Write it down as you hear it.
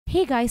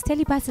Hey guys,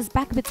 Telebuzz is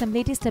back with some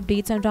latest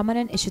updates on Raman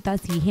and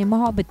Ishita's Hey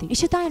Mohabbatein.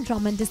 Ishita and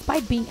Raman,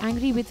 despite being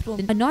angry with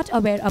Romy, are not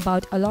aware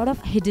about a lot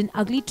of hidden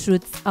ugly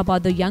truths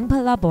about the young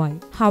Bhalla boy.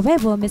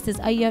 However,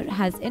 Mrs. Iyer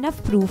has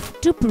enough proof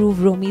to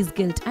prove Romy's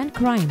guilt and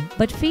crime.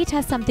 But fate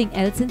has something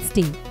else in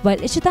stake. While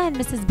Ishita and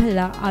Mrs.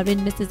 Bhalla are in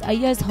Mrs.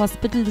 Iyer's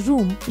hospital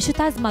room,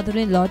 Ishita's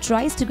mother-in-law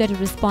tries to get a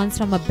response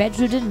from a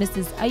bedridden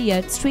Mrs.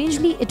 Iyer.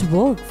 Strangely, it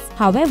works.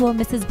 However,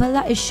 Mrs.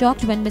 Bhalla is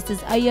shocked when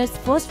Mrs. Iyer's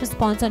first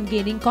response on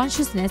gaining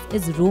consciousness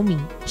is Romy.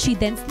 She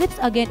then slips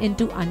again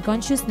into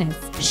unconsciousness.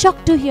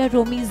 Shocked to hear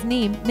Romy's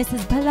name,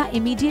 Mrs. Bhalla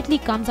immediately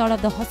comes out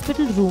of the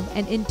hospital room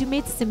and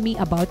intimates Simmi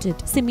about it.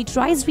 Simmi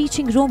tries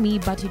reaching Romy,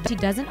 but she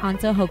doesn't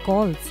answer her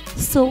calls.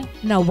 So,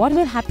 now what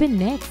will happen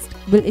next?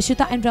 Will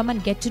Ishita and Raman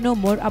get to know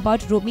more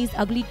about Romy's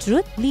ugly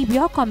truth? Leave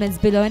your comments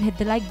below and hit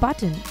the like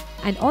button.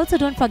 And also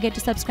don't forget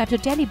to subscribe to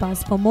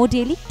Telebuzz for more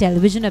daily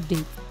television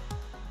updates.